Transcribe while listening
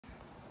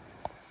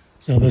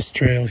So this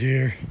trail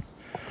here,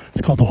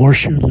 it's called the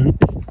Horseshoe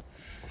Loop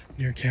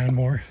near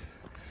Canmore.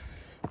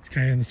 It's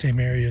kind of in the same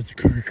area as the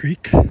Cougar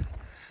Creek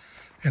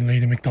and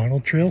Lady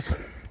McDonald trails.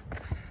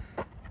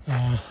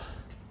 It's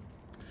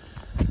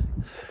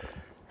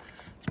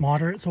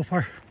moderate so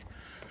far.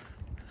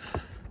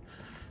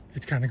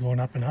 It's kind of going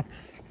up and up,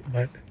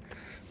 but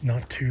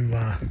not too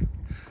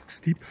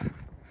steep.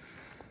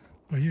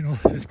 But you know,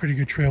 it's pretty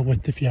good trail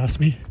width if you ask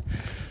me.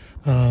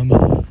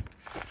 I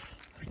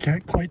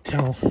can't quite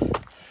tell,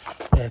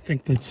 but I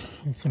think there's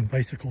some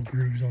bicycle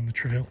grooves on the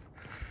trail,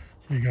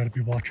 so you got to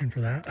be watching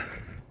for that.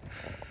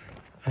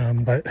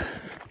 But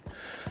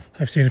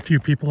I've seen a few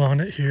people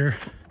on it here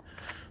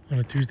on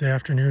a Tuesday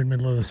afternoon,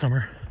 middle of the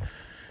summer.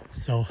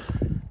 So,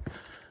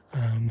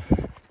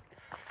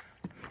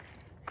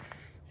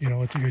 you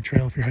know, it's a good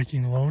trail if you're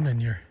hiking alone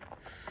and you're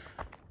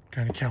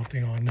kind of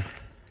counting on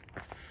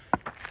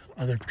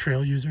other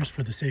trail users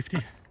for the safety.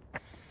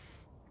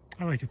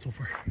 I like it so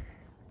far.